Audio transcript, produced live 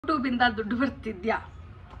YouTube ಇಂದ ದುಡ್ಡು ಬರ್ತಿದ್ಯಾ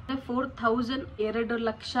 4000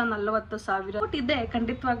 2,40,000 ಇದೆ.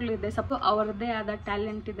 ಖಂಡಿತವಾಗ್ಲೂ ಇದೆ. ಅವ್ರದ್ದೇ ಆದ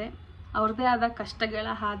ಟ್ಯಾಲೆಂಟ್ ಇದೆ, ಅವ್ರದ್ದೇ ಆದ ಕಷ್ಟಗಳ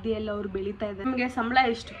ಹಾದಿಯಲ್ಲಿ ಅವ್ರು ಬೆಳೀತಾ ಇದ್ದಾರೆ. ನಿಮಗೆ ಸಂಬಳ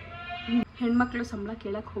ಎಷ್ಟು? ಹೆಣ್ಮಕ್ಳು ಸಂಬಳ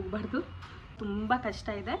ಕೇಳಕ್ಕೆ ಹೋಗ್ಬಾರ್ದು, ತುಂಬ ಕಷ್ಟ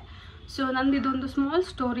ಇದೆ. ಸೊ ನಂದು ಇದೊಂದು ಸ್ಮಾಲ್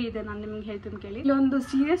ಸ್ಟೋರಿ ಇದೆ, ನಾನು ನಿಮ್ಗೆ ಹೇಳ್ತೀನಿ ಕೇಳಿ. ಇಲ್ಲೊಂದು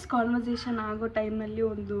ಸೀರಿಯಸ್ ಕಾನ್ವರ್ಸೇಷನ್ ಆಗೋ ಟೈಮ್ನಲ್ಲಿ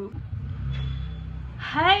ಒಂದು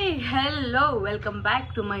hi hello welcome back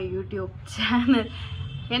to my YouTube channel.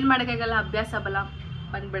 ಏನು ಮಾಡೋಕ್ಕಾಗಲ್ಲ, ಅಭ್ಯಾಸ ಬಲ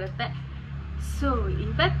ಬಂದ್ಬಿಡುತ್ತೆ. ಸೊ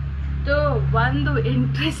ಇವತ್ತು ಒಂದು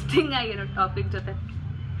ಇಂಟ್ರೆಸ್ಟಿಂಗ್ ಆಗಿರೋ ಟಾಪಿಕ್ ಜೊತೆ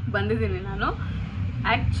ಬಂದಿದ್ದೀನಿ ನಾನು.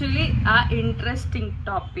 ಆ್ಯಕ್ಚುಲಿ ಆ ಇಂಟ್ರೆಸ್ಟಿಂಗ್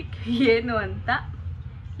ಟಾಪಿಕ್ ಏನು ಅಂತ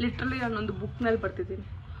ಲಿಟ್ರಲಿ ನಾನೊಂದು ಬುಕ್ನಲ್ಲಿ ಬರ್ತಿದ್ದೀನಿ.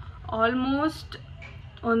 ಆಲ್ಮೋಸ್ಟ್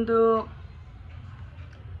ಒಂದು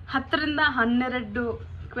 10 ರಿಂದ 12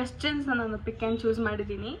 ಕ್ವೆಶ್ಚನ್ಸ್ ನಾನು ಪಿಕ್ ಆ್ಯಂಡ್ ಚೂಸ್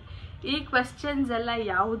ಮಾಡಿದ್ದೀನಿ. ಈ ಕ್ವೆಶ್ಚನ್ಸ್ ಎಲ್ಲ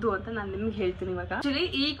ಯಾವುದು ಅಂತ ನಾನು ನಿಮ್ಗೆ ಹೇಳ್ತೀನಿ ಇವಾಗ. ಆ್ಯಕ್ಚುಲಿ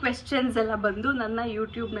ಈ ಕ್ವೆಶ್ಚನ್ಸ್ ಎಲ್ಲ ಬಂದು ನನ್ನ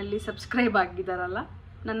ಯೂಟ್ಯೂಬ್ನಲ್ಲಿ ಸಬ್ಸ್ಕ್ರೈಬ್ ಆಗಿದ್ದಾರಲ್ಲ,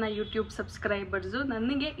 ನನ್ನ ಯೂಟ್ಯೂಬ್ ಸಬ್ಸ್ಕ್ರೈಬರ್ಸು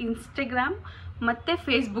ನನಗೆ ಇನ್ಸ್ಟಾಗ್ರಾಮ್ ಮತ್ತು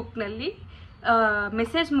ಫೇಸ್ಬುಕ್ನಲ್ಲಿ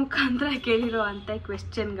ಮೆಸೇಜ್ ಮುಖಾಂತರ ಕೇಳಿರೋ ಅಂಥ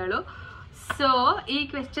ಕ್ವೆಶ್ಚನ್ಗಳು. ಸೊ ಈ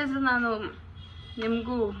ಕ್ವೆಶ್ಚನ್ಸ್ ನಾನು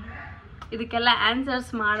ನಿಮಗೂ ಇದಕ್ಕೆಲ್ಲ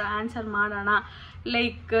ಆನ್ಸರ್ ಮಾಡೋಣ.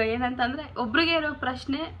 ಲೈಕ್ ಏನಂತಂದರೆ, ಒಬ್ರಿಗೆ ಇರೋ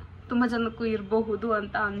ಪ್ರಶ್ನೆ ತುಂಬ ಜನಕ್ಕೂ ಇರಬಹುದು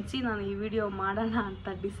ಅಂತ ಅನಿಸಿ ನಾನು ಈ ವಿಡಿಯೋ ಮಾಡೋಣ ಅಂತ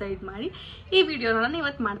ಡಿಸೈಡ್ ಮಾಡಿ ಈ ವಿಡಿಯೋನ ನಾನು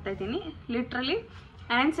ಇವತ್ತು ಮಾಡ್ತಾಯಿದ್ದೀನಿ. Literally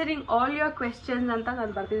answering all your questions ಅಂತ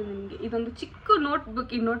ನಾನು ಬರ್ತಿದ್ದೀನಿ ನಿಮಗೆ. ಇದೊಂದು ಚಿಕ್ಕ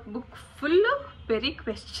ನೋಟ್ಬುಕ್. ಈ ನೋಟ್ಬುಕ್ ಫುಲ್ಲು ವೆರಿ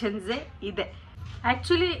ಕ್ವೆಶ್ಚನ್ಸೇ ಇದೆ.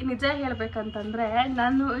 ಆ್ಯಕ್ಚುಲಿ ನಿಜ ಹೇಳ್ಬೇಕಂತಂದರೆ,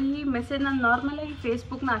 ನಾನು ಈ ಮೆಸೇಜ್ ನಾರ್ಮಲಾಗಿ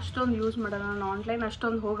ಫೇಸ್ಬುಕ್ನ ಅಷ್ಟೊಂದು ಯೂಸ್ ಮಾಡೋಲ್ಲ, ನಾನು ಆನ್ಲೈನ್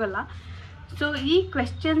ಅಷ್ಟೊಂದು ಹೋಗಲ್ಲ. ಸೊ ಈ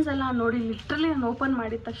ಕ್ವೆಶ್ಚನ್ಸ್ ಎಲ್ಲ ನೋಡಿ ಲಿಟ್ರಲಿ ನಾನು ಓಪನ್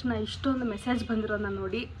ಮಾಡಿದ ತಕ್ಷಣ ಇಷ್ಟೊಂದು ಮೆಸೇಜ್ ಬಂದಿರೋದನ್ನ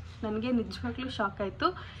ನೋಡಿ ನನಗೆ ನಿಜವಾಗ್ಲೂ ಶಾಕ್ ಆಯಿತು.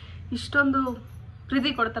 ಇಷ್ಟೊಂದು ಪ್ರೀತಿ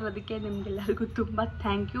ಕೊಡ್ತಾರೆ, ಅದಕ್ಕೆ ನಿಮಗೆಲ್ಲರಿಗೂ ತುಂಬ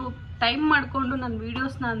ಥ್ಯಾಂಕ್ ಯು. ಟೈಮ್ ಮಾಡಿಕೊಂಡು ನನ್ನ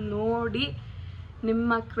ವೀಡಿಯೋಸ್ನ ನೋಡಿ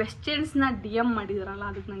ನಿಮ್ಮ ಕ್ವೆಶ್ಚನ್ಸ್ನ DM ಮಾಡಿದಾರಲ್ಲ,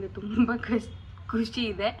 ಅದಕ್ಕೆ ನನಗೆ ತುಂಬ ಖುಷಿ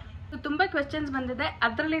ಇದೆ. ತುಂಬ ಕ್ವೆಶ್ಚನ್ಸ್ ಬಂದಿದೆ,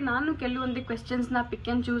 ಅದರಲ್ಲಿ ನಾನು ಕೆಲವೊಂದು ಕ್ವೆಶ್ಚನ್ಸ್ನ ಪಿಕ್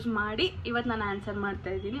ಆ್ಯಂಡ್ ಚೂಸ್ ಮಾಡಿ ಇವತ್ತು ನಾನು ಆನ್ಸರ್ ಮಾಡ್ತಾ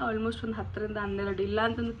ಇದ್ದೀನಿ. ಆಲ್ಮೋಸ್ಟ್ ಒಂದು 10 ರಿಂದ 12, ಇಲ್ಲ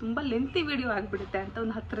ಅಂತಂದ್ರೆ ತುಂಬ ಲೆಂತಿ ವಿಡಿಯೋ ಆಗಿಬಿಡುತ್ತೆ ಅಂತ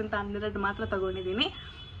ಒಂದು 10 ರಿಂದ 12 ಮಾತ್ರ ತಗೊಂಡಿದ್ದೀನಿ.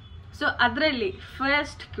 ಸೊ ಅದರಲ್ಲಿ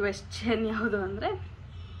ಫಸ್ಟ್ ಕ್ವೆಶ್ಚನ್ ಯಾವುದು ಅಂದರೆ,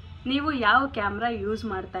 ನೀವು ಯಾವ ಕ್ಯಾಮ್ರಾ ಯೂಸ್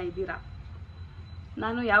ಮಾಡ್ತಾ ಇದ್ದೀರಾ?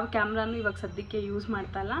 ನಾನು ಯಾವ ಕ್ಯಾಮ್ರಾನು ಇವಾಗ ಸದ್ಯಕ್ಕೆ ಯೂಸ್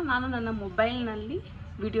ಮಾಡ್ತಾ ಇಲ್ಲ. ನಾನು ನನ್ನ ಮೊಬೈಲ್ನಲ್ಲಿ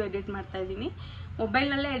ವಿಡಿಯೋ ಎಡಿಟ್ ಮಾಡ್ತಾಯಿದ್ದೀನಿ,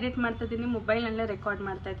 ಮೊಬೈಲ್ನಲ್ಲೇ ಎಡಿಟ್ ಮಾಡ್ತಾಯಿದ್ದೀನಿ, ಮೊಬೈಲ್ನಲ್ಲೇ ರೆಕಾರ್ಡ್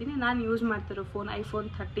ಮಾಡ್ತಾಯಿದ್ದೀನಿ. ನಾನು ಯೂಸ್ ಮಾಡ್ತಿರೋ ಫೋನ್ iPhone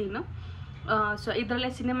 13. ಸೊ ಇದರಲ್ಲೇ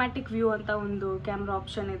ಸಿನಿಮ್ಯಾಟಿಕ್ ವ್ಯೂ ಅಂತ ಒಂದು ಕ್ಯಾಮ್ರಾ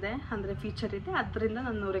ಆಪ್ಷನ್ ಇದೆ, ಅಂದರೆ ಫೀಚರ್ ಇದೆ. ಅದರಿಂದ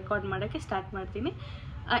ನಾನು ರೆಕಾರ್ಡ್ ಮಾಡೋಕ್ಕೆ ಸ್ಟಾರ್ಟ್ ಮಾಡ್ತೀನಿ.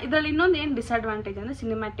 ಇದರಲ್ಲಿ ಇನ್ನೊಂದು ಏನು ಡಿಸ್ಅಡ್ವಾಂಟೇಜ್ ಅಂದರೆ,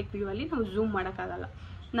 ಸಿನಿಮ್ಯಾಟಿಕ್ ವ್ಯೂ ಅಲ್ಲಿ ನಾವು ಝೂಮ್ ಮಾಡೋಕ್ಕಾಗಲ್ಲ.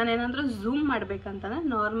 ನಾನೇನಾದರೂ ಝೂಮ್ ಮಾಡಬೇಕಂತಂದರೆ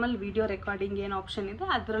ನಾರ್ಮಲ್ ವೀಡಿಯೋ ರೆಕಾರ್ಡಿಂಗ್ ಏನು ಆಪ್ಷನ್ ಇದೆ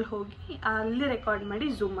ಅದರಲ್ಲಿ ಹೋಗಿ ಅಲ್ಲಿ ರೆಕಾರ್ಡ್ ಮಾಡಿ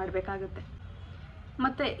ಝೂಮ್ ಮಾಡಬೇಕಾಗುತ್ತೆ.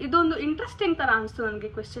 ಮತ್ತು ಇದೊಂದು ಇಂಟ್ರೆಸ್ಟಿಂಗ್ ಥರ ಅನಿಸ್ತು ನನಗೆ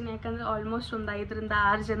ಕ್ವೆಶ್ಚನ್, ಯಾಕಂದರೆ ಆಲ್ಮೋಸ್ಟ್ ಒಂದು 5 ರಿಂದ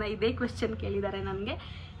 6 ಜನ ಇದೇ ಕ್ವೆಶ್ಚನ್ ಕೇಳಿದ್ದಾರೆ ನನಗೆ.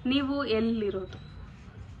 ನೀವು ಎಲ್ಲಿರೋದು?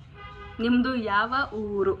 ನಿಮ್ಮದು ಯಾವ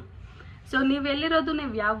ಊರು? ಸೊ ನೀವು ಎಲ್ಲಿರೋದು,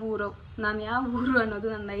 ನೀವು ಯಾವ ಊರು, ನಾನು ಯಾವ ಊರು ಅನ್ನೋದು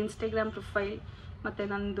ನನ್ನ ಇನ್ಸ್ಟಾಗ್ರಾಮ್ ಪ್ರೊಫೈಲ್ ಮತ್ತು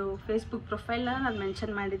ನನ್ನದು ಫೇಸ್ಬುಕ್ ಪ್ರೊಫೈಲ್ನ ನಾನು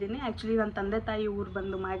ಮೆನ್ಷನ್ ಮಾಡಿದ್ದೀನಿ. ಆ್ಯಕ್ಚುಲಿ ನನ್ನ ತಂದೆ ತಾಯಿ ಊರು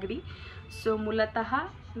ಬಂದು ಮಾಗಡಿ. ಸೊ ಮೂಲತಃ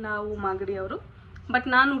ನಾವು ಮಾಗಡಿಯವರು, ಬಟ್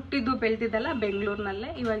ನಾನು ಹುಟ್ಟಿದ್ದು ಬೆಳೆದಿದ್ದೆಲ್ಲ ಬೆಂಗಳೂರಿನಲ್ಲೇ.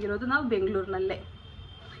 ಇವಾಗಿರೋದು ನಾವು ಬೆಂಗಳೂರಿನಲ್ಲೇ.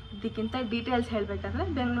 ಇದಕ್ಕಿಂತ ಡೀಟೇಲ್ಸ್ ಹೇಳಬೇಕಂದ್ರೆ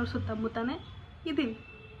ಬೆಂಗಳೂರು ಸುತ್ತಮುತ್ತನೇ ಇದ್ದೀವಿ.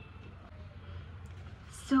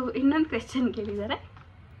 ಸೊ ಇನ್ನೊಂದು ಕ್ವೆಶ್ಚನ್ ಕೇಳಿದ್ದಾರೆ,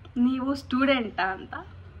 ನೀವು ಸ್ಟೂಡೆಂಟಾ ಅಂತ.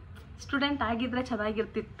 ಸ್ಟೂಡೆಂಟ್ ಆಗಿದ್ದರೆ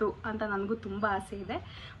ಚೆನ್ನಾಗಿರ್ತಿತ್ತು ಅಂತ ನನಗೂ ತುಂಬ ಆಸೆ ಇದೆ.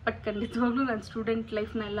 ಬಟ್ ಖಂಡಿತವಾಗ್ಲೂ ನಾನು ಸ್ಟೂಡೆಂಟ್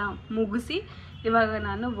ಲೈಫ್ನೆಲ್ಲ ಮುಗಿಸಿ ಇವಾಗ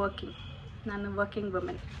ನಾನು ವರ್ಕಿಂಗ್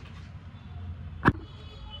ವುಮೆನ್.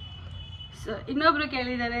 ಸೊ ಇನ್ನೊಬ್ರು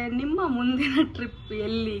ಕೇಳಿದ್ದಾರೆ, ನಿಮ್ಮ ಮುಂದಿನ ಟ್ರಿಪ್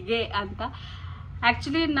ಎಲ್ಲಿಗೆ ಅಂತ.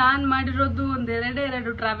 ಆ್ಯಕ್ಚುಲಿ ನಾನು ಮಾಡಿರೋದು ಒಂದು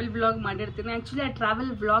 2 ಟ್ರಾವೆಲ್ ವ್ಲಾಗ್ ಮಾಡಿರ್ತೀನಿ. ಆ್ಯಕ್ಚುಲಿ ಆ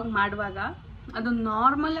ಟ್ರಾವೆಲ್ ವ್ಲಾಗ್ ಮಾಡುವಾಗ ಅದು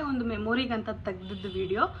ನಾರ್ಮಲೇ ಒಂದು ಮೆಮೊರಿಗಂತ ತೆಗೆದಿದ್ದು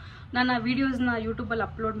ವಿಡಿಯೋ. ನಾನು ಆ ವೀಡಿಯೋಸ್ನ ಯೂಟ್ಯೂಬಲ್ಲಿ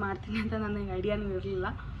ಅಪ್ಲೋಡ್ ಮಾಡ್ತೀನಿ ಅಂತ ನನಗೆ ಐಡಿಯಾನೂ ಇರಲಿಲ್ಲ.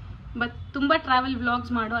 ಬಟ್ ತುಂಬ ಟ್ರಾವೆಲ್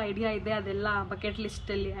ವ್ಲಾಗ್ಸ್ ಮಾಡೋ ಐಡಿಯಾ ಇದೆ, ಅದೆಲ್ಲ ಬಕೆಟ್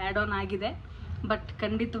ಲಿಸ್ಟಲ್ಲಿ ಆ್ಯಡ್ ಆನ್ ಆಗಿದೆ. ಬಟ್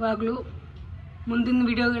ಖಂಡಿತವಾಗ್ಲೂ ಮುಂದಿನ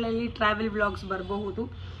ವಿಡಿಯೋಗಳಲ್ಲಿ ಟ್ರಾವೆಲ್ ವ್ಲಾಗ್ಸ್ ಬರಬಹುದು,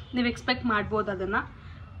 ನೀವು ಎಕ್ಸ್ಪೆಕ್ಟ್ ಮಾಡ್ಬೋದು ಅದನ್ನು.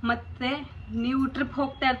 ಮತ್ತು ನೀವು ಟ್ರಿಪ್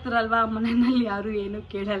ಹೋಗ್ತಾ ಇರ್ತೀರಲ್ವ, ಮನೆಯಲ್ಲಿ ಯಾರೂ ಏನೂ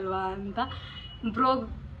ಕೇಳಲ್ವಾ ಅಂತ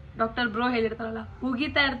ಡಾಕ್ಟರ್ ಬ್ರೋ ಹೇಳಿರ್ತಾರಲ್ಲ,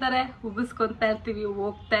 ಉಗಿತಾ ಇರ್ತಾರೆ, ಉಗಿಸ್ಕೊತಾ ಇರ್ತೀವಿ,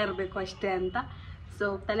 ಹೋಗ್ತಾ ಇರಬೇಕು ಅಷ್ಟೇ ಅಂತ. ಸೊ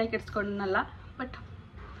ತಲೆ ಕೆಡಿಸ್ಕೊಂಡನಲ್ಲ, ಬಟ್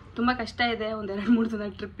ತುಂಬ ಕಷ್ಟ ಇದೆ ಒಂದು 2-3 ದಿನ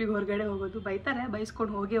ಟ್ರಿಪ್ಪಿಗೆ ಹೊರಗಡೆ ಹೋಗೋದು. ಬೈತಾರೆ,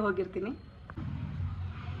 ಬೈಸ್ಕೊಂಡು ಹೋಗಿರ್ತೀನಿ.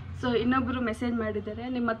 ಸೊ ಇನ್ನೊಬ್ಬರು ಮೆಸೇಜ್ ಮಾಡಿದ್ದಾರೆ,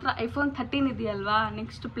 ನಿಮ್ಮ ಹತ್ರ iPhone 13 ಇದೆಯಲ್ವಾ,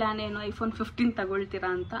 ನೆಕ್ಸ್ಟ್ ಪ್ಲ್ಯಾನ್ ಏನು, iPhone 15 ತಗೊಳ್ತೀರಾ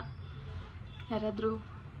ಅಂತ. ಯಾರಾದರೂ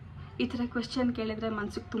ಈ ಥರ ಕ್ವೆಶ್ಚನ್ ಕೇಳಿದರೆ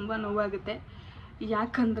ಮನ್ಸಿಗೆ ತುಂಬ ನೋವಾಗುತ್ತೆ.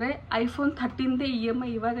 ಯಾಕಂದರೆ iPhone 13ದೇ EMI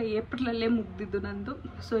ಇವಾಗ ಏಪ್ರಿಲಲ್ಲೇ ಮುಗ್ದಿದ್ದು ನಂದು.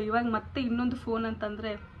 ಸೊ ಇವಾಗ ಮತ್ತೆ ಇನ್ನೊಂದು ಫೋನ್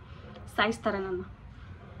ಅಂತಂದರೆ ಸಾಯಿಸ್ತಾರೆ,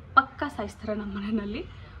 ಪಕ್ಕ ಸಾಯಿಸ್ತಾರೆ ನಮ್ಮ ಮನೆಯಲ್ಲಿ.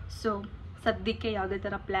 ಸೊ ಸದ್ಯಕ್ಕೆ ಯಾವುದೇ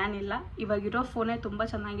ಥರ ಪ್ಲ್ಯಾನ್ ಇಲ್ಲ. ಇವಾಗಿರೋ ಫೋನೇ ತುಂಬ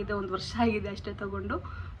ಚೆನ್ನಾಗಿದೆ, 1 ವರ್ಷ ಆಗಿದೆ ಅಷ್ಟೇ ತೊಗೊಂಡು.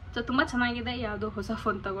 ಸೊ ತುಂಬ ಚೆನ್ನಾಗಿದೆ. ಯಾವುದೋ ಹೊಸ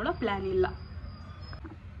ಫೋನ್ ತಗೊಳ್ಳೋ ಪ್ಲ್ಯಾನ್ ಇಲ್ಲ.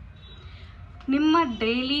 ನಿಮ್ಮ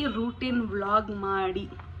ಡೈಲಿ ರೂಟೀನ್ ವ್ಲಾಗ್ ಮಾಡಿ.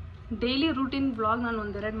 ಡೈಲಿ ರೂಟೀನ್ ವ್ಲಾಗ್ ನಾನು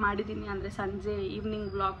ಒಂದೆರಡು ಮಾಡಿದ್ದೀನಿ, ಅಂದರೆ ಸಂಜೆ ಈವ್ನಿಂಗ್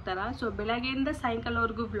ವ್ಲಾಗ್ ಥರ. ಸೊ ಬೆಳಗ್ಗೆಯಿಂದ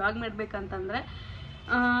ಸಾಯಂಕಾಲವರೆಗೂ ವ್ಲಾಗ್ ಮಾಡಬೇಕಂತಂದರೆ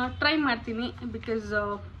ಟ್ರೈ ಮಾಡ್ತೀನಿ. ಬಿಕಾಸ್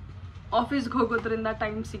ಆಫೀಸ್ಗೆ ಹೋಗೋದ್ರಿಂದ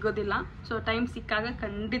ಟೈಮ್ ಸಿಗೋದಿಲ್ಲ. ಸೊ ಟೈಮ್ ಸಿಕ್ಕಾಗ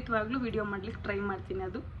ಖಂಡಿತವಾಗ್ಲೂ ವಿಡಿಯೋ ಮಾಡ್ಲಿಕ್ಕೆ ಟ್ರೈ ಮಾಡ್ತೀನಿ.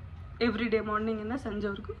 ಅದು ಎವ್ರಿ ಡೇ ಮಾರ್ನಿಂಗಿಂದ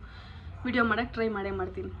ಸಂಜೆವರೆಗೂ ವಿಡಿಯೋ ಮಾಡೋಕ್ಕೆ ಟ್ರೈ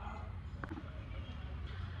ಮಾಡ್ತೀನಿ.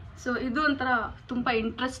 ಸೊ ಇದು ಒಂಥರ ತುಂಬ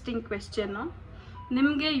ಇಂಟ್ರೆಸ್ಟಿಂಗ್ ಕ್ವೆಶ್ಚನ್ನು.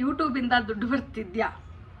 ನಿಮಗೆ ಯೂಟ್ಯೂಬಿಂದ ದುಡ್ಡು ಬರ್ತಿದ್ಯಾ?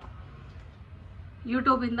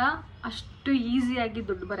 ಯೂಟ್ಯೂಬಿಂದ ಅಷ್ಟು ಈಸಿಯಾಗಿ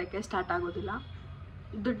ದುಡ್ಡು ಬರೋಕ್ಕೆ ಸ್ಟಾರ್ಟ್ ಆಗೋದಿಲ್ಲ.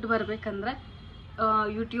 ದುಡ್ಡು ಬರಬೇಕಂದ್ರೆ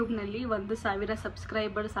ಯೂಟ್ಯೂಬ್ನಲ್ಲಿ 1,000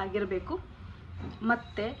 ಸಬ್ಸ್ಕ್ರೈಬರ್ಸ್ ಆಗಿರಬೇಕು,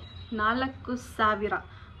 ಮತ್ತು 4,000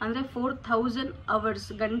 ಅಂದರೆ 4,000 ಅವರ್ಸ್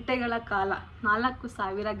ಗಂಟೆಗಳ ಕಾಲ,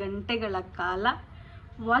 4,000 ಗಂಟೆಗಳ ಕಾಲ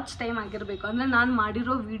ವಾಚ್ ಟೈಮ್ ಆಗಿರಬೇಕು. ಅಂದರೆ ನಾನು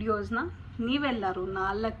ಮಾಡಿರೋ ವೀಡಿಯೋಸ್ನ ನೀವೆಲ್ಲರೂ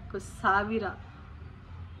 4,000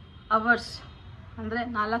 ಅವರ್ಸ್ ಅಂದರೆ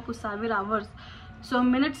 4,000 ಅವರ್ಸ್. ಸೊ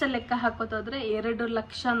ಮಿನಿಟ್ಸಲ್ಲಿ ಲೆಕ್ಕ ಹಾಕೋತಾದ್ರೆ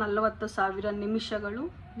 2,40,40,000 ನಿಮಿಷಗಳು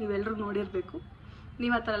ನೀವೆಲ್ಲರೂ ನೋಡಿರಬೇಕು.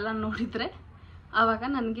 ನೀವು ಆ ಥರ ಎಲ್ಲ ನೋಡಿದರೆ ಆವಾಗ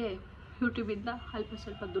ನನಗೆ ಯೂಟ್ಯೂಬಿಂದ ಅಲ್ಪ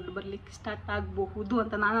ಸ್ವಲ್ಪ ದುಡ್ಡು ಬರಲಿಕ್ಕೆ ಸ್ಟಾರ್ಟ್ ಆಗಬಹುದು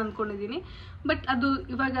ಅಂತ ನಾನು ಅಂದ್ಕೊಂಡಿದ್ದೀನಿ. ಬಟ್ ಅದು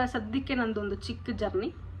ಇವಾಗ ಸದ್ಯಕ್ಕೆ ನಂದೊಂದು ಚಿಕ್ಕ ಜರ್ನಿ.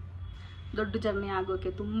 ದೊಡ್ಡ ಜರ್ನಿ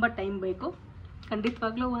ಆಗೋಕ್ಕೆ ತುಂಬ ಟೈಮ್ ಬೇಕು.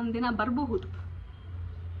 ಖಂಡಿತವಾಗ್ಲೂ ಒಂದಿನ ಬರಬಹುದು.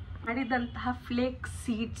 ಮಾಡಿದಂತಹ flake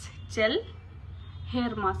seeds gel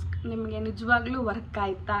hair mask ನಿಮಗೆ ನಿಜವಾಗ್ಲೂ ವರ್ಕ್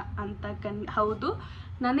ಆಯ್ತಾ ಅಂತ ಹೌದು.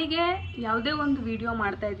 ನನಗೆ ಯಾವುದೇ ಒಂದು ವಿಡಿಯೋ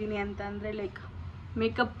ಮಾಡ್ತಾಯಿದ್ದೀನಿ ಅಂತಂದರೆ ಲೈಕ್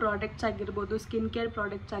ಮೇಕಪ್ ಪ್ರಾಡಕ್ಟ್ಸ್ ಆಗಿರ್ಬೋದು, ಸ್ಕಿನ್ ಕೇರ್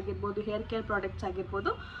ಪ್ರಾಡಕ್ಟ್ಸ್ ಆಗಿರ್ಬೋದು, ಹೇರ್ ಕೇರ್ ಪ್ರಾಡಕ್ಟ್ಸ್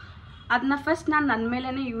ಆಗಿರ್ಬೋದು, ಅದನ್ನ ಫಸ್ಟ್ ನಾನು ನನ್ನ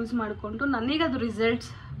ಮೇಲೇ ಯೂಸ್ ಮಾಡಿಕೊಂಡು ನನಗದು ರಿಸಲ್ಟ್ಸ್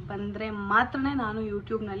ಬಂದರೆ ಮಾತ್ರ ನಾನು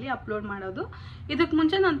ಯೂಟ್ಯೂಬ್ನಲ್ಲಿ ಅಪ್ಲೋಡ್ ಮಾಡೋದು. ಇದಕ್ಕೆ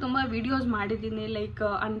ಮುಂಚೆ ನಾನು ತುಂಬ ವೀಡಿಯೋಸ್ ಮಾಡಿದ್ದೀನಿ, ಲೈಕ್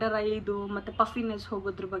ಅಂಡರ್ ಐದು ಮತ್ತು ಪಫಿನೆಸ್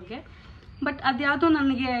ಹೋಗೋದ್ರ ಬಗ್ಗೆ. ಬಟ್ ಅದ್ಯಾವುದೂ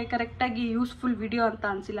ನನಗೆ ಕರೆಕ್ಟಾಗಿ ಯೂಸ್ಫುಲ್ ವಿಡಿಯೋ ಅಂತ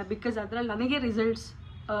ಅನಿಸಿಲ್ಲ. ಬಿಕಾಸ್ ಅದರಲ್ಲಿ ನನಗೆ ರಿಸಲ್ಟ್ಸ್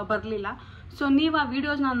ಬರಲಿಲ್ಲ. ಸೊ ನೀವು ಆ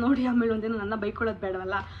ವೀಡಿಯೋಸ್ನ ನೋಡಿ ಆಮೇಲೆ ಒಂದಿನ ನನ್ನ ಬೈಕೊಳ್ಳೋದು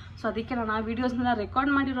ಬೇಡವಲ್ಲ. ಸೊ ಅದಕ್ಕೆ ನಾನು ಆ ವೀಡಿಯೋಸ್ನೆಲ್ಲ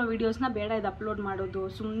ರೆಕಾರ್ಡ್ ಮಾಡಿರೋ ವೀಡಿಯೋಸ್ನ ಬೇಡ ಇದು ಅಪ್ಲೋಡ್ ಮಾಡೋದು,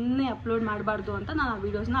 ಸುಮ್ಮನೆ ಅಪ್ಲೋಡ್ ಮಾಡಬಾರ್ದು ಅಂತ ನಾನು ಆ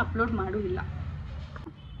ವೀಡಿಯೋಸ್ನ ಅಪ್ಲೋಡ್ ಮಾಡೂ ಇಲ್ಲ.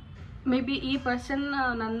 ಮೇ ಬಿ ಈ ಪರ್ಸನ್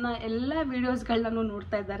ನನ್ನ ಎಲ್ಲ ವೀಡಿಯೋಸ್ಗಳನ್ನೂ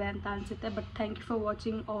ನೋಡ್ತಾ ಇದ್ದಾರೆ ಅಂತ ಅನಿಸುತ್ತೆ. But thank you for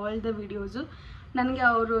watching all the videos. ನನಗೆ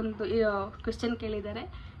ಅವರು ಒಂದು ಕ್ವೆಶ್ಚನ್ ಕೇಳಿದ್ದಾರೆ,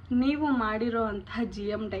 ನೀವು ಮಾಡಿರೋ ಅಂತಹ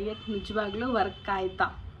GM ಡಯಟ್ ನಿಜವಾಗ್ಲೂ ವರ್ಕ್ ಆಯಿತಾ?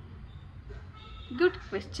 ಗುಡ್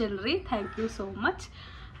ಕ್ವೆಶ್ಚನ್ ರೀ, thank you so much.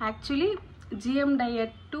 Actually GM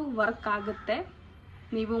ಡಯಟ್ಟು work ಆಗುತ್ತೆ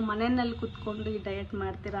ನೀವು ಮನೆಯಲ್ಲಿ ಕುತ್ಕೊಂಡು ಈ ಡಯಟ್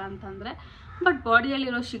ಮಾಡ್ತೀರಾ ಅಂತಂದರೆ. But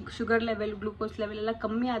ಬಾಡಿಯಲ್ಲಿರೋ sugar level, glucose level ಎಲ್ಲ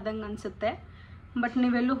ಕಮ್ಮಿ ಆದಂಗೆ ಅನಿಸುತ್ತೆ. ಬಟ್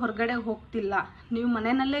ನೀವೆಲ್ಲೂ ಹೊರಗಡೆ ಹೋಗ್ತಿಲ್ಲ, ನೀವು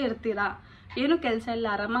ಮನೆಯಲ್ಲೇ ಇರ್ತೀರಾ, ಏನೂ ಕೆಲಸ ಇಲ್ಲ,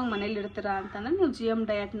 ಆರಾಮಾಗಿ ಮನೇಲಿ ಇರ್ತೀರಾ ಅಂತಂದರೆ ನೀವು GM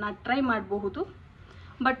ಡಯಟ್ನ ಟ್ರೈ ಮಾಡಬಹುದು.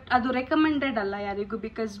 ಬಟ್ ಅದು ರೆಕಮೆಂಡೆಡ್ ಅಲ್ಲ ಯಾರಿಗೂ,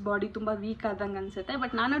 ಬಿಕಾಸ್ ಬಾಡಿ ತುಂಬ ವೀಕ್ ಆದಂಗೆ ಅನಿಸುತ್ತೆ.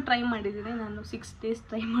 ಬಟ್ ನಾನು ಟ್ರೈ ಮಾಡಿದ್ದೀನಿ. ನಾನು 6 ಡೇಸ್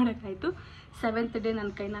ಟ್ರೈ ಮಾಡೋಕ್ಕಾಯಿತು. 7th ಡೇ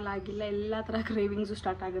ನನ್ನ ಕೈನಲ್ಲಿ ಆಗಿಲ್ಲ, ಎಲ್ಲ ಥರ ಕ್ರೇವಿಂಗ್ಸು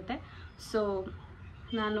ಸ್ಟಾರ್ಟ್ ಆಗುತ್ತೆ. ಸೊ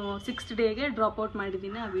ನಾನು 6th ಡೇಗೆ ಡ್ರಾಪ್ಔಟ್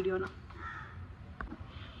ಮಾಡಿದ್ದೀನಿ ಆ ವಿಡಿಯೋನ.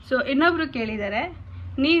 ಸೊ ಇನ್ನೊಬ್ಬರು ಕೇಳಿದ್ದಾರೆ,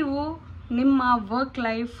 ನೀವು ನಿಮ್ಮ ವರ್ಕ್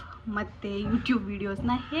ಲೈಫ್ ಮತ್ತು ಯೂಟ್ಯೂಬ್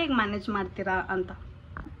ವೀಡಿಯೋಸ್ನ ಹೇಗೆ ಮ್ಯಾನೇಜ್ ಮಾಡ್ತೀರಾ ಅಂತ.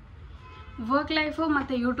 ವರ್ಕ್ ಲೈಫು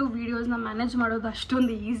ಮತ್ತು ಯೂಟ್ಯೂಬ್ ವೀಡಿಯೋಸ್ನ ಮ್ಯಾನೇಜ್ ಮಾಡೋದು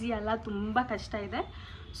ಅಷ್ಟೊಂದು ಈಸಿ ಅಲ್ಲ, ತುಂಬ ಕಷ್ಟ ಇದೆ.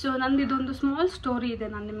 ಸೊ ನಂದು ಇದೊಂದು ಸ್ಮಾಲ್ ಸ್ಟೋರಿ ಇದೆ,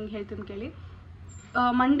 ನಾನು ನಿಮ್ಗೆ ಹೇಳ್ತೀನಿ ಕೇಳಿ.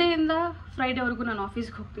 ಮಂಡೇಯಿಂದ ಫ್ರೈಡೇವರೆಗೂ ನಾನು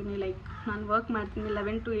ಆಫೀಸ್ಗೆ ಹೋಗ್ತೀನಿ. ಲೈಕ್ ನಾನು ವರ್ಕ್ ಮಾಡ್ತೀನಿ,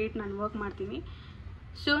 11 to 8 ನಾನು ವರ್ಕ್ ಮಾಡ್ತೀನಿ.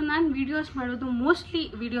 ಸೊ ನಾನು ವೀಡಿಯೋಸ್ ಮಾಡೋದು ಮೋಸ್ಟ್ಲಿ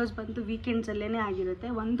ವೀಡಿಯೋಸ್ ಬಂದು ವೀಕೆಂಡ್ಸಲ್ಲೇ ಆಗಿರುತ್ತೆ.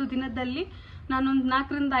 ಒಂದು ದಿನದಲ್ಲಿ ನಾನೊಂದು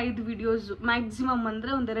 4 ರಿಂದ 5 ವೀಡಿಯೋಸ್ ಮ್ಯಾಕ್ಸಿಮಮ್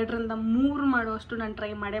ಅಂದರೆ ಒಂದು 2 ರಿಂದ 3 ಮಾಡೋಷ್ಟು ನಾನು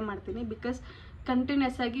ಟ್ರೈ ಮಾಡ್ತೀನಿ. ಬಿಕಾಸ್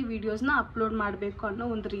ಕಂಟಿನ್ಯೂಸ್ ಆಗಿ ವೀಡಿಯೋಸ್ನ ಅಪ್ಲೋಡ್ ಮಾಡಬೇಕು ಅನ್ನೋ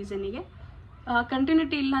ಒಂದು ರೀಸನಿಗೆ.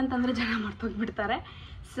 ಕಂಟಿನ್ಯೂಟಿ ಇಲ್ಲ ಅಂತಂದರೆ ಜನ ಮರ್ತೋಗ್ಬಿಡ್ತಾರೆ.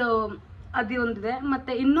 ಸೊ ಅದು ಒಂದಿದೆ.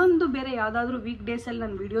 ಮತ್ತು ಇನ್ನೊಂದು ಬೇರೆ ಯಾವುದಾದ್ರೂ ವೀಕ್ ಡೇಸಲ್ಲಿ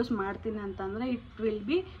ನಾನು ವೀಡಿಯೋಸ್ ಮಾಡ್ತೀನಿ ಅಂತಂದರೆ it will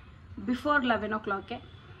be before 11 o'clock.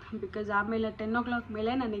 Because ಆಮೇಲೆ 10 o'clock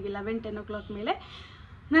ಮೇಲೆ ನನಗೆ 11-10 o'clock ಮೇಲೆ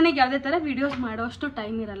ನನಗೆ ಯಾವುದೇ ಥರ ವೀಡಿಯೋಸ್ ಮಾಡೋಷ್ಟು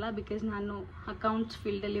ಟೈಮ್ ಇರಲ್ಲ. ಬಿಕಾಸ್ ನಾನು ಅಕೌಂಟ್ಸ್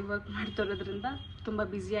ಫೀಲ್ಡಲ್ಲಿ ವರ್ಕ್ ಮಾಡ್ತಿರೋದ್ರಿಂದ ತುಂಬ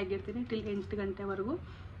ಬ್ಯುಸಿಯಾಗಿರ್ತೀನಿ ಟಿಲ್ 8 ಗಂಟೆವರೆಗೂ.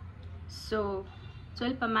 ಸೊ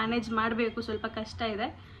ಸ್ವಲ್ಪ ಮ್ಯಾನೇಜ್ ಮಾಡಬೇಕು, ಸ್ವಲ್ಪ ಕಷ್ಟ ಇದೆ,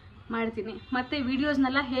 ಮಾಡ್ತೀನಿ. ಮತ್ತು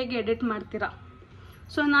ವೀಡಿಯೋಸ್ನೆಲ್ಲ ಹೇಗೆ ಎಡಿಟ್ ಮಾಡ್ತೀರಾ?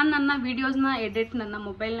 ಸೊ ನಾನು ನನ್ನ ವೀಡಿಯೋಸ್ನ ಎಡಿಟ್ ನನ್ನ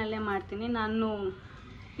ಮೊಬೈಲ್ನಲ್ಲೇ ಮಾಡ್ತೀನಿ. ನಾನು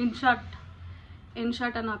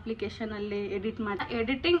ಇನ್ಶಾರ್ಟ್ ಅನ್ನೋ ಅಪ್ಲಿಕೇಶನಲ್ಲಿ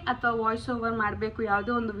ಎಡಿಟಿಂಗ್ ಅಥವಾ ವಾಯ್ಸ್ ಓವರ್ ಮಾಡಬೇಕು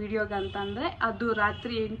ಯಾವುದೋ ಒಂದು ವೀಡಿಯೋಗೆ ಅಂತಂದರೆ ಅದು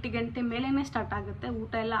ರಾತ್ರಿ 8 ಗಂಟೆ ಮೇಲೇ ಸ್ಟಾರ್ಟ್ ಆಗುತ್ತೆ.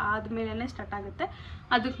 ಊಟ ಎಲ್ಲ ಆದಮೇಲೆ ಸ್ಟಾರ್ಟ್ ಆಗುತ್ತೆ.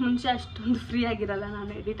 ಅದಕ್ಕೆ ಮುಂಚೆ ಅಷ್ಟೊಂದು ಫ್ರೀ ಆಗಿರಲ್ಲ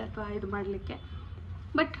ನಾನು ಎಡಿಟ್ ಅಥವಾ ಇದು ಮಾಡಲಿಕ್ಕೆ.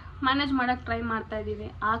 ಬಟ್ ಮ್ಯಾನೇಜ್ ಮಾಡೋಕ್ಕೆ ಟ್ರೈ ಮಾಡ್ತಾಯಿದ್ದೀನಿ,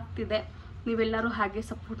 ಆಗ್ತಿದೆ. ನೀವೆಲ್ಲರೂ ಹಾಗೆ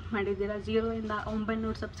ಸಪೋರ್ಟ್ ಮಾಡಿದ್ದೀರಾ. 0 ಇಂದ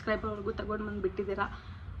 900 ಸಬ್ಸ್ಕ್ರೈಬರ್ವರೆಗೂ ತಗೊಂಡು ಬಂದುಬಿಟ್ಟಿದ್ದೀರಾ.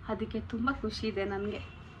 ಅದಕ್ಕೆ ತುಂಬ ಖುಷಿ ಇದೆ ನನಗೆ.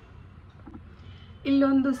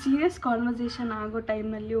 ಇಲ್ಲೊಂದು ಸೀರಿಯಸ್ ಕಾನ್ವರ್ಸೇಷನ್ ಆಗೋ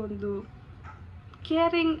ಟೈಮ್ನಲ್ಲಿ ಒಂದು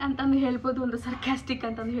ಕೇರಿಂಗ್ ಅಂತಂದು ಹೇಳ್ಬೋದು, ಒಂದು ಸರ್ಕ್ಯಾಸ್ಟಿಕ್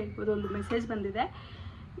ಅಂತಂದು ಹೇಳ್ಬೋದು, ಒಂದು ಮೆಸೇಜ್ ಬಂದಿದೆ.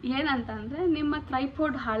 ಏನಂತಂದರೆ ನಿಮ್ಮ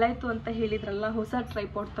ಟ್ರೈಪಾಡ್ ಹಾಳಾಯಿತು ಅಂತ ಹೇಳಿದ್ರಲ್ಲ, ಹೊಸ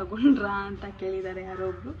ಟ್ರೈಪಾಡ್ ತಗೊಂಡ್ರಾ ಅಂತ ಕೇಳಿದ್ದಾರೆ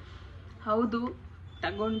ಯಾರೊಬ್ರು. ಹೌದು,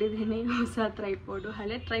 ತಗೊಂಡಿದ್ದೀನಿ ಹೊಸ ಟ್ರೈಪಾಡು.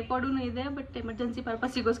 ಹಳೆ ಟ್ರೈಪಾಡೂ ಇದೆ, ಬಟ್ ಎಮರ್ಜೆನ್ಸಿ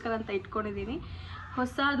ಪರ್ಪಸ್ಸಿಗೋಸ್ಕರ ಅಂತ ಇಟ್ಕೊಂಡಿದ್ದೀನಿ.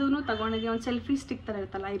 ಹೊಸದೂ ತಗೊಂಡಿದ್ದೀನಿ. ಒಂದು ಸೆಲ್ಫಿ ಸ್ಟಿಕ್ ಥರ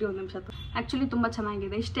ಇರುತ್ತಲ್ಲ, ಇರಿ ಒಂದು ನಿಮಿಷ. ಆ್ಯಕ್ಚುಲಿ ತುಂಬ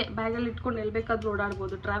ಚೆನ್ನಾಗಿದೆ. ಇಷ್ಟೇ ಬ್ಯಾಗಲ್ಲಿ ಇಟ್ಕೊಂಡು ಎಲ್ಲಿ ಬೇಕಾದರೂ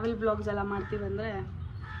ಓಡಾಡ್ಬೋದು. ಟ್ರಾವೆಲ್ ಬ್ಲಾಗ್ಸ್ ಎಲ್ಲ ಮಾಡ್ತೀವಿ ಅಂದರೆ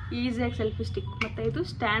ಈಸಿಯಾಗಿ ಸೆಲ್ಫಿ ಸ್ಟಿಕ್. ಮತ್ತು ಇದು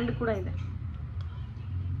ಸ್ಟ್ಯಾಂಡ್ ಕೂಡ ಇದೆ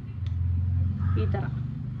ಈ ಥರ.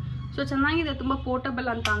 ಸೊ ಚೆನ್ನಾಗಿದೆ, ತುಂಬ ಪೋರ್ಟಬಲ್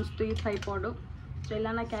ಅಂತ ಅನಿಸ್ತು ಈ ಟ್ರೈಪಾಡು. ಸೊ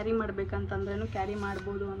ಎಲ್ಲನ ಕ್ಯಾರಿ ಮಾಡಬೇಕಂತಂದ್ರೂ ಕ್ಯಾರಿ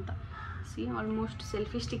ಮಾಡ್ಬೋದು ಅಂತ. ಆಲ್ಮೋಸ್ಟ್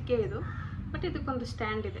ಸೆಲ್ಫಿ ಸ್ಟಿಕ್ಕೇ ಇದು, ಬಟ್ ಇದಕ್ಕೊಂದು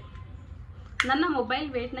ಸ್ಟ್ಯಾಂಡ್ ಇದೆ. ನನ್ನ ಮೊಬೈಲ್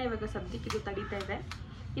ವೇಟ್ನ ಇವಾಗ ಸದ್ಯಕ್ಕೆ ಇದು ತಡೀತಾ ಇದೆ.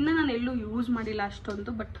 ಇನ್ನು ನಾನು ಎಲ್ಲೂ ಯೂಸ್ ಮಾಡಿಲ್ಲ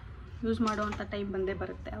ಅಷ್ಟೊಂದು, ಬಟ್ ಯೂಸ್ ಮಾಡೋವಂಥ ಟೈಮ್ ಬಂದೇ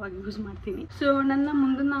ಬರುತ್ತೆ, ಅವಾಗ ಯೂಸ್ ಮಾಡ್ತೀನಿ. ಸೊ ನನ್ನ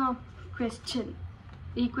ಮುಂದಿನ ಕ್ವೆಶ್ಚನ್,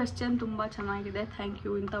 ಈ ಕ್ವೆಶ್ಚನ್ ತುಂಬ ಚೆನ್ನಾಗಿದೆ. ಥ್ಯಾಂಕ್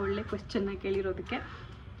ಯು ಇಂಥ ಒಳ್ಳೆ ಕ್ವೆಶ್ಚನ್ನ ಕೇಳಿರೋದಕ್ಕೆ.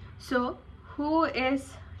 So who is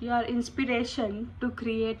your inspiration to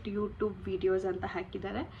create YouTube videos ಅಂತ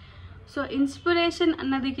ಹಾಕಿದ್ದಾರೆ. ಸೊ ಇನ್ಸ್ಪಿರೇಷನ್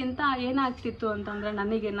ಅನ್ನೋದಕ್ಕಿಂತ ಏನಾಗ್ತಿತ್ತು ಅಂತಂದರೆ,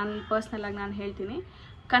 ನನ್ನ ಪರ್ಸ್ನಲಾಗಿ ನಾನು ಹೇಳ್ತೀನಿ,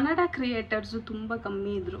 ಕನ್ನಡ ಕ್ರಿಯೇಟರ್ಸು ತುಂಬ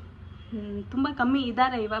ಕಮ್ಮಿ ಇದ್ದರು, ತುಂಬ ಕಮ್ಮಿ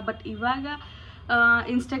ಇದ್ದಾರೆ ಇವಾಗ. ಬಟ್ ಇವಾಗ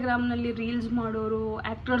ಇನ್ಸ್ಟಾಗ್ರಾಮ್ನಲ್ಲಿ ರೀಲ್ಸ್ ಮಾಡೋರು,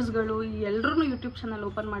 ಆ್ಯಕ್ಟರ್ಸ್ಗಳು ಎಲ್ಲರೂ ಯೂಟ್ಯೂಬ್ ಚಾನಲ್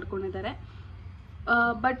ಓಪನ್ ಮಾಡ್ಕೊಂಡಿದ್ದಾರೆ.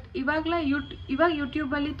 ಬಟ್ ಇವಾಗ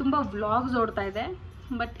ಯೂಟ್ಯೂಬಲ್ಲಿ ತುಂಬ ವ್ಲಾಗ್ಸ್ ಓಡ್ತಾ ಇದೆ.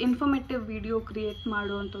 ಬಟ್ ಇನ್ಫಾರ್ಮೇಟಿವ್ ವಿಡಿಯೋ ಕ್ರಿಯೇಟ್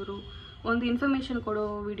ಮಾಡುವಂಥವ್ರು, ಒಂದು ಇನ್ಫಾರ್ಮೇಷನ್ ಕೊಡೋ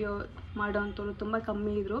ವಿಡಿಯೋ ಮಾಡೋವಂಥವ್ರು ತುಂಬ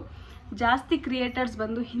ಕಮ್ಮಿ ಇದ್ದರು. ಜಾಸ್ತಿ ಕ್ರಿಯೇಟರ್ಸ್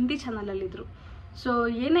ಬಂದು ಹಿಂದಿ ಚಾನಲಲ್ಲಿದ್ದರು. ಸೊ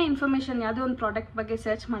ಏನೇ ಇನ್ಫಾರ್ಮೇಷನ್, ಯಾವುದೇ ಒಂದು ಪ್ರಾಡಕ್ಟ್ ಬಗ್ಗೆ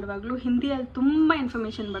ಸರ್ಚ್ ಮಾಡುವಾಗಲೂ ಹಿಂದಿಯಲ್ಲಿ ತುಂಬ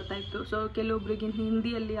ಇನ್ಫಾರ್ಮೇಷನ್ ಬರ್ತಾಯಿತ್ತು. ಸೊ ಕೆಲವೊಬ್ರಿಗೆ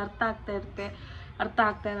ಹಿಂದಿಯಲ್ಲಿ ಅರ್ಥ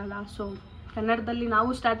ಆಗ್ತಾ ಇರಲ್ಲ. ಸೊ ಕನ್ನಡದಲ್ಲಿ ನಾವು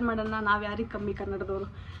ಸ್ಟಾರ್ಟ್ ಮಾಡೋಣ, ನಾವು ಯಾರಿಗೆ ಕಮ್ಮಿ ಕನ್ನಡದವರು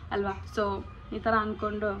ಅಲ್ವಾ. ಸೊ ಈ ಥರ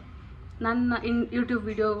ಅಂದ್ಕೊಂಡು ನನ್ನ ಯೂಟ್ಯೂಬ್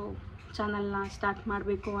ವಿಡಿಯೋ ಚಾನಲ್ನ ಸ್ಟಾರ್ಟ್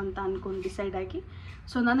ಮಾಡಬೇಕು ಅಂತ ಅಂದ್ಕೊಂಡು ಡಿಸೈಡ್ ಆಗಿ,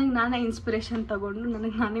 ಸೊ ನನಗೆ ನಾನೇ ಇನ್ಸ್ಪಿರೇಷನ್ ತಗೊಂಡು,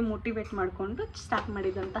 ನನಗೆ ನಾನೇ ಮೋಟಿವೇಟ್ ಮಾಡಿಕೊಂಡು ಸ್ಟಾರ್ಟ್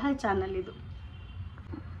ಮಾಡಿದಂತಹ ಚಾನಲ್ ಇದು.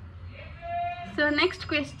 ಸೊ ನೆಕ್ಸ್ಟ್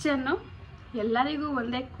ಕ್ವೆಶ್ಚನ್ನು ಎಲ್ಲರಿಗೂ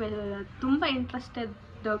ಒಂದೇ ತುಂಬ ಇಂಟ್ರೆಸ್ಟೆಡ್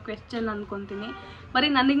ಕ್ವೆಶ್ಚನ್ ಅಂದ್ಕೊತೀನಿ. ಬರೀ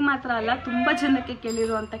ನನಗೆ ಮಾತ್ರ ಅಲ್ಲ, ತುಂಬ ಜನಕ್ಕೆ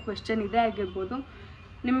ಕೇಳಿರುವಂಥ ಕ್ವೆಶ್ಚನ್ ಇದೇ ಆಗಿರ್ಬೋದು.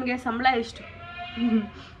 ನಿಮಗೆ ಸಂಬಳ ಎಷ್ಟು?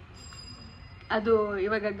 ಅದು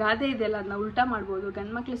ಇವಾಗ ಗಾದೆ ಇದೆಯಲ್ಲ, ಅದನ್ನ ಉಲ್ಟಾ ಮಾಡ್ಬೋದು.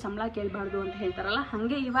 ಗಂಡು ಮಕ್ಳು ಸಂಬಳ ಕೇಳಬಾರ್ದು ಅಂತ ಹೇಳ್ತಾರಲ್ಲ,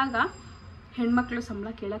 ಹಾಗೆ ಇವಾಗ ಹೆಣ್ಮಕ್ಳು ಸಂಬಳ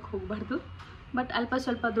ಕೇಳಕ್ಕೆ ಹೋಗಬಾರ್ದು. ಬಟ್ ಅಲ್ಪ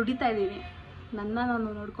ಸ್ವಲ್ಪ ದುಡಿತಾ ಇದ್ದೀನಿ. ನಾನು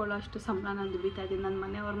ನೋಡ್ಕೊಳ್ಳೋ ಅಷ್ಟು ಸಂಬಳ ನಾನು ದುಡಿತಾ ಇದ್ದೀನಿ. ನನ್ನ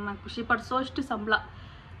ಮನೆಯವ್ರನ್ನ ಖುಷಿಪಡಿಸೋ ಅಷ್ಟು ಸಂಬಳ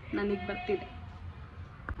ನನಗೆ ಬರ್ತಿದೆ.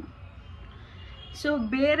 ಸೊ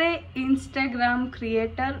ಬೇರೆ ಇನ್ಸ್ಟಾಗ್ರಾಮ್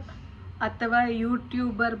ಕ್ರಿಯೇಟರ್ ಅಥವಾ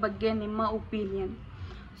ಯೂಟ್ಯೂಬರ್ ಬಗ್ಗೆ ನಿಮ್ಮ ಒಪಿನಿಯನ್.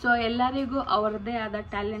 ಸೊ ಎಲ್ಲರಿಗೂ ಅವ್ರದ್ದೇ ಆದ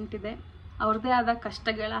ಟ್ಯಾಲೆಂಟ್ ಇದೆ, ಅವ್ರದ್ದೇ ಆದ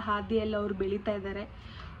ಕಷ್ಟಗಳ ಹಾದಿಯಲ್ಲಿ ಅವ್ರು ಬೆಳೀತಾ ಇದ್ದಾರೆ.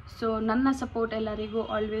 ಸೊ ನನ್ನ ಸಪೋರ್ಟ್ ಎಲ್ಲರಿಗೂ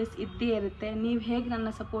ಆಲ್ವೇಸ್ ಇದ್ದೇ ಇರುತ್ತೆ. ನೀವು ಹೇಗೆ ನನ್ನ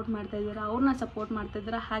ಸಪೋರ್ಟ್ ಮಾಡ್ತಾಯಿದ್ದೀರಾ, ಅವ್ರನ್ನ ಸಪೋರ್ಟ್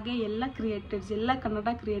ಮಾಡ್ತಾಯಿದ್ದೀರಾ, ಹಾಗೆ ಎಲ್ಲ ಕ್ರಿಯೇಟರ್ಸ್, ಎಲ್ಲ ಕನ್ನಡ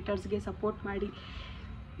ಕ್ರಿಯೇಟರ್ಸ್ಗೆ ಸಪೋರ್ಟ್ ಮಾಡಿ.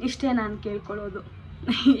 ಇಷ್ಟೇ ನಾನು ಕೇಳ್ಕೊಳ್ಳೋದು.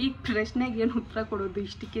 ಈ ಪ್ರಶ್ನೆಗೆ ಏನು ಉತ್ತರ ಕೊಡೋದು,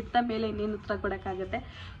 ಇಷ್ಟಕ್ಕಿಂತ ಮೇಲೆ ಇನ್ನೇನು ಉತ್ತರ ಕೊಡೋಕ್ಕಾಗತ್ತೆ.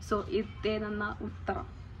 ಸೊ ಇದೇ ನನ್ನ ಉತ್ತರ.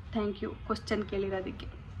 Thank you question ಕೇಳಿರೋದಕ್ಕೆ.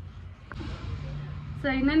 ಸೊ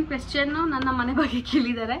ಇನ್ನೊಂದು ಕ್ವೆಶ್ಚನ್ನು ನನ್ನ ಮನೆ ಬಗ್ಗೆ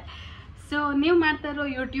ಕೇಳಿದ್ದಾರೆ. ಸೊ ನೀವು ಮಾಡ್ತಾ ಇರೋ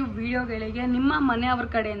ಯೂಟ್ಯೂಬ್ ವೀಡಿಯೋಗಳಿಗೆ ನಿಮ್ಮ ಮನೆಯವ್ರ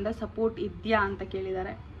ಕಡೆಯಿಂದ ಸಪೋರ್ಟ್ ಇದೆಯಾ ಅಂತ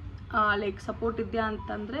ಕೇಳಿದ್ದಾರೆ. ಲೈಕ್ ಸಪೋರ್ಟ್ ಇದೆಯಾ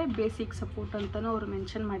ಅಂತಂದರೆ ಬೇಸಿಕ್ ಸಪೋರ್ಟ್ ಅಂತಲೂ ಅವರು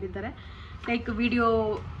ಮೆನ್ಷನ್ ಮಾಡಿದ್ದಾರೆ. Like video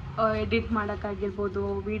edit ಮಾಡೋಕ್ಕಾಗಿರ್ಬೋದು,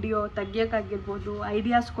 video ತೆಗಿಯೋಕ್ಕಾಗಿರ್ಬೋದು,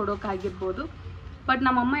 ideas ಕೊಡೋಕ್ಕಾಗಿರ್ಬೋದು. But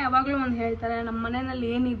ನಮ್ಮಮ್ಮ ಯಾವಾಗಲೂ ಒಂದು ಹೇಳ್ತಾರೆ, ನಮ್ಮ ಮನೆಯಲ್ಲಿ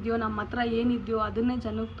ಏನಿದೆಯೋ, ನಮ್ಮ ಹತ್ರ ಏನಿದೆಯೋ ಅದನ್ನೇ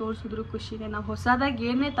ಜನಕ್ಕೆ ತೋರಿಸಿದ್ರು ಖುಷಿನೇ. ನಾವು ಹೊಸದಾಗಿ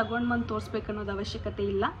ಏನೇ ತೊಗೊಂಡು ಬಂದು ತೋರಿಸ್ಬೇಕನ್ನೋದು ಅವಶ್ಯಕತೆ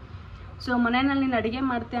ಇಲ್ಲ. ಸೊ ಮನೆಯಲ್ಲಿ ನೀನು ಅಡುಗೆ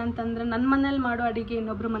ಮಾಡ್ತೀಯ ಅಂತಂದರೆ ನನ್ನ ಮನೇಲಿ ಮಾಡೋ ಅಡುಗೆ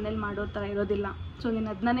ಇನ್ನೊಬ್ರು ಮನೇಲಿ ಮಾಡೋ ಥರ ಇರೋದಿಲ್ಲ. ಸೊ ನೀನು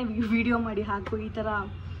ಅದನ್ನೇ ವಿಡಿಯೋ ಮಾಡಿ ಹಾಕು, ಈ ಥರ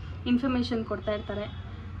ಇನ್ಫಾರ್ಮೇಷನ್ ಕೊಡ್ತಾ ಇರ್ತಾರೆ.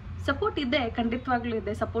 ಸಪೋರ್ಟ್ ಇದೆ, ಖಂಡಿತವಾಗ್ಲೂ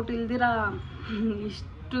ಇದೆ. ಸಪೋರ್ಟ್ ಇಲ್ದಿರ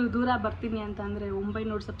ಇಷ್ಟು ದೂರ ಬರ್ತೀನಿ ಅಂತಂದರೆ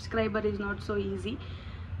 900 subscriber is not so easy.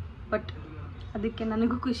 But ಅದಕ್ಕೆ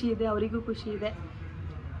ನನಗೂ ಖುಷಿ ಇದೆ, ಅವರಿಗೂ ಖುಷಿ ಇದೆ.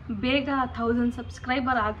 ಬೇಗ 1000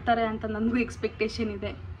 ಸಬ್ಸ್ಕ್ರೈಬರ್ ಆಗ್ತಾರೆ ಅಂತ ನನಗೂ ಎಕ್ಸ್ಪೆಕ್ಟೇಷನ್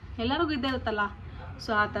ಇದೆ, ಎಲ್ಲರಿಗೂ ಇದ್ದೇ ಇರುತ್ತಲ್ಲ.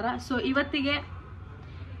 ಸೊ ಆ ಥರ. ಸೊ ಇವತ್ತಿಗೆ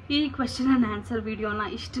ಈ ಕ್ವೆಶ್ಚನ್ ಆ್ಯಂಡ್ ಆನ್ಸರ್ ವೀಡಿಯೋನ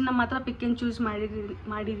ಇಷ್ಟನ್ನ ಮಾತ್ರ ಪಿಕ್ ಆ್ಯಂಡ್ ಚೂಸ್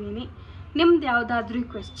ಮಾಡಿದ್ದೀನಿ. ನಿಮ್ದು ಯಾವುದಾದ್ರೂ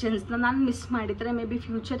ಕ್ವೆಶ್ಚನ್ಸ್ನ ನಾನು ಮಿಸ್ ಮಾಡಿದರೆ ಮೇ ಬಿ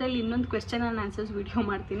ಫ್ಯೂಚರಲ್ಲಿ ಇನ್ನೊಂದು ಕ್ವೆಶ್ಚನ್ ಆ್ಯಂಡ್ ಆನ್ಸರ್ಸ್ ವೀಡಿಯೋ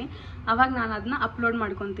ಮಾಡ್ತೀನಿ. ಆವಾಗ ನಾನು ಅದನ್ನ ಅಪ್ಲೋಡ್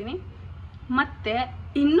ಮಾಡ್ಕೊತೀನಿ. ಮತ್ತು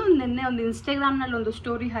ಇನ್ನೊಂದು ನಿನ್ನೆ ಒಂದು ಇನ್ಸ್ಟಾಗ್ರಾಮ್ನಲ್ಲಿ ಒಂದು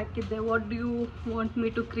ಸ್ಟೋರಿ ಹಾಕಿದ್ದೆ, what do you want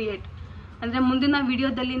me to create, ಅಂದರೆ ಮುಂದಿನ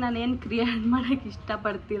ವೀಡಿಯೋದಲ್ಲಿ ನಾನು ಏನು ಕ್ರಿಯೇಟ್ ಮಾಡೋಕ್ಕೆ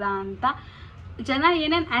ಇಷ್ಟಪಡ್ತೀರಾ ಅಂತ. ಜನ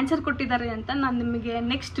ಏನೇನು ಆನ್ಸರ್ ಕೊಟ್ಟಿದ್ದಾರೆ ಅಂತ ನಾನು ನಿಮಗೆ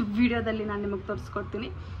ನೆಕ್ಸ್ಟ್ ವೀಡಿಯೋದಲ್ಲಿ ನಾನು ನಿಮಗೆ ತೋರಿಸ್ಕೊಡ್ತೀನಿ.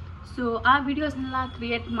 ಸೊ ಆ ವೀಡಿಯೋಸ್ನೆಲ್ಲ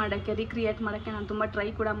ರೀಕ್ರಿಯೇಟ್ ಮಾಡೋಕ್ಕೆ ನಾನು ತುಂಬ ಟ್ರೈ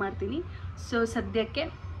ಕೂಡ ಮಾಡ್ತೀನಿ. ಸೊ ಸದ್ಯಕ್ಕೆ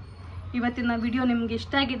ಇವತ್ತಿನ ವಿಡಿಯೋ ನಿಮ್ಗೆ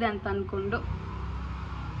ಇಷ್ಟ ಆಗಿದೆ ಅಂತ ಅಂದ್ಕೊಂಡು,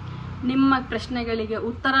 ನಿಮ್ಮ ಪ್ರಶ್ನೆಗಳಿಗೆ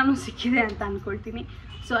ಉತ್ತರನೂ ಸಿಕ್ಕಿದೆ ಅಂತ ಅಂದ್ಕೊಳ್ತೀನಿ.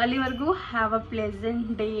 ಸೊ ಅಲ್ಲಿವರೆಗೂ have a pleasant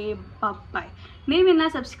day, bye. ನೀವಿನ್ನ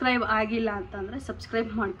subscribe ಆಗಿಲ್ಲ ಅಂತಂದರೆ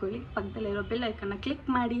ಸಬ್ಸ್ಕ್ರೈಬ್ ಮಾಡ್ಕೊಳ್ಳಿ. ಪಕ್ಕದಲ್ಲಿರೋ ಬೆಲ್ ಐಕನ್ನ ಕ್ಲಿಕ್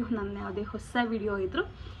ಮಾಡಿ, ನನ್ನ ಯಾವುದೇ ಹೊಸ ವಿಡಿಯೋ ಇದ್ದರೂ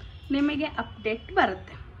ನಿಮಗೆ ಅಪ್ಡೇಟ್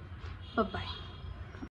ಬರುತ್ತೆ. ಬಾಯ್.